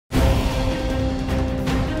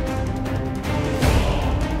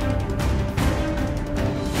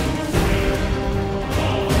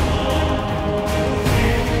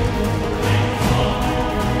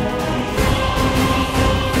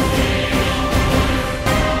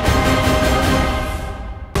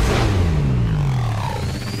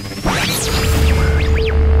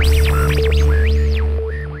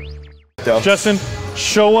Justin,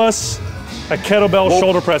 show us a kettlebell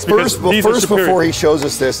shoulder press. First, before he shows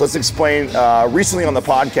us this, let's explain. Recently on the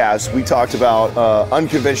podcast, we talked about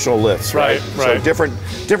unconventional lifts, right? So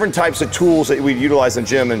different types of tools that we utilize in the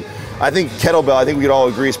gym, and I think kettlebell, I think we could all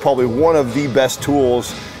agree, is probably one of the best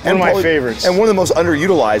tools. One of my favorites. And one of the most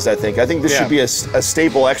underutilized, I think. I think this should be a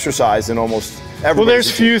staple exercise in almost every. Well, there's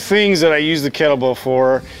few things that I use the kettlebell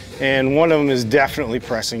for, and one of them is definitely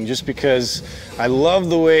pressing, just because I love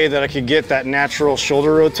the way that I could get that natural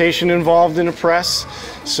shoulder rotation involved in a press.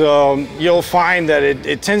 So you'll find that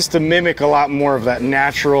it tends to mimic a lot more of that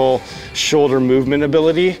natural shoulder movement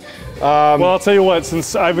ability. Well, I'll tell you what,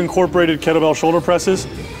 since I've incorporated kettlebell shoulder presses,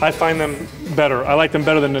 I find them better. I like them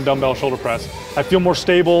better than the dumbbell shoulder press. I feel more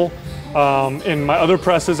stable. In my other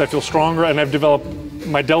presses, I feel stronger, and I've developed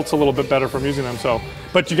my delts a little bit better from using them. So,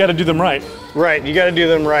 but you got to do them right. Right, you got to do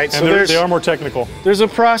them right. And so they are more technical. There's a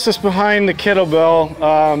process behind the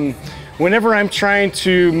kettlebell. Whenever I'm trying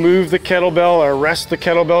to move the kettlebell or rest the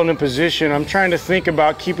kettlebell in a position, I'm trying to think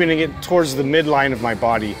about keeping it towards the midline of my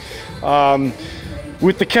body.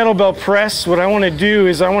 With the kettlebell press, what I want to do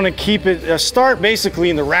is I want to keep it, start basically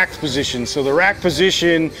in the racked position. So the rack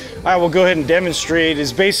position, I will go ahead and demonstrate,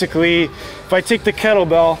 is basically, if I take the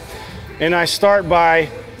kettlebell and I start by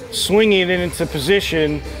swinging it into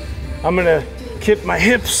position, I'm going to keep my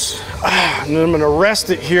hips, and then I'm going to rest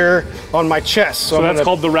it here on my chest. So that's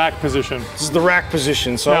called the rack position. This is the rack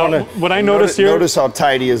position. So now, what I notice here, notice how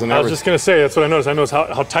tight he is. And I was just going to say, that's what I noticed. I noticed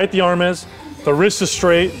how tight the arm is. The wrist is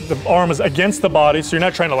straight, the arm is against the body, so you're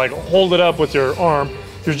not trying to like hold it up with your arm.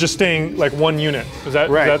 You're just staying like one unit. Does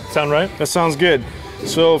that sound right? That sounds good.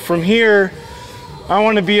 So from here, I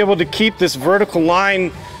want to be able to keep this vertical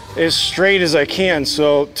line as straight as I can.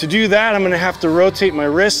 So to do that, I'm going to have to rotate my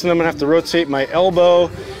wrist, and I'm going to have to rotate my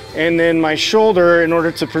elbow and then my shoulder in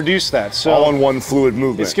order to produce that. So all in one fluid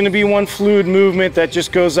movement. It's going to be one fluid movement that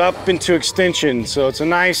just goes up into extension. So it's a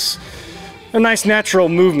nice natural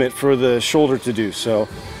movement for the shoulder to do. So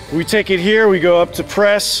we take it here, we go up to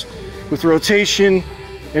press with rotation,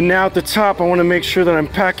 and now at the top I want to make sure that I'm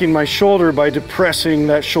packing my shoulder by depressing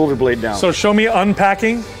that shoulder blade down. So show me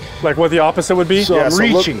unpacking, like what the opposite would be. So I'm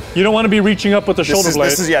reaching. You don't want to be reaching up with the shoulder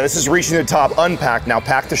blade. This is reaching to the top, unpack. Now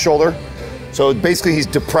pack the shoulder. So basically he's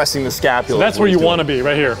depressing the scapula. So that's where you want to be,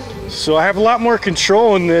 right here. So I have a lot more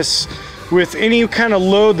control in this. With any kind of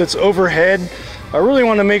load that's overhead, I really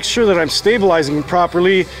want to make sure that I'm stabilizing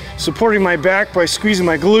properly, supporting my back by squeezing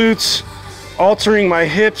my glutes, altering my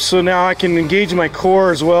hips, so now I can engage my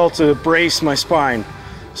core as well to brace my spine.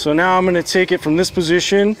 So now I'm going to take it from this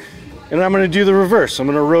position, and I'm going to do the reverse. I'm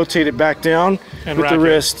going to rotate it back down and with the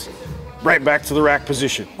wrist right back to the rack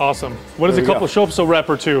position. Awesome. What is a couple, show us a rep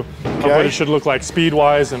or two of what it should look like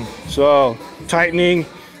speed-wise. And so tightening,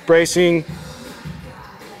 bracing,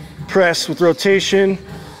 press with rotation.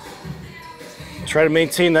 Try to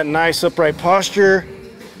maintain that nice upright posture.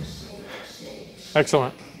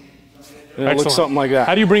 Excellent. And it looks something like that.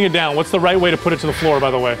 How do you bring it down? What's the right way to put it to the floor,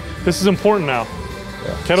 by the way? This is important now.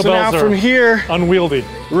 Kettlebells so now from here, unwieldy.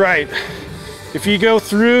 Right. If you go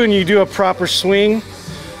through and you do a proper swing,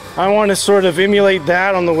 I want to sort of emulate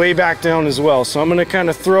that on the way back down as well. So I'm going to kind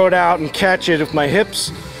of throw it out and catch it with my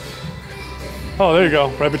hips. Oh, there you go,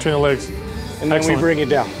 right between the legs. And then we bring it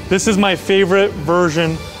down. This is my favorite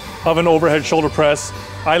version of an overhead shoulder press.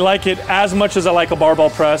 I like it as much as I like a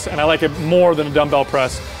barbell press, and I like it more than a dumbbell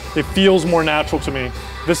press. It feels more natural to me.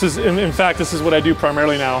 This is, in fact, this is what I do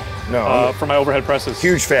primarily now for my overhead presses.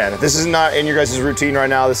 Huge fan. If this is not in your guys' routine right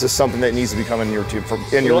now, this is something that needs to become in your routine.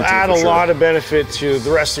 It'll add a lot of benefit to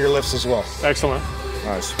the rest of your lifts as well. Excellent.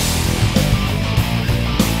 Nice.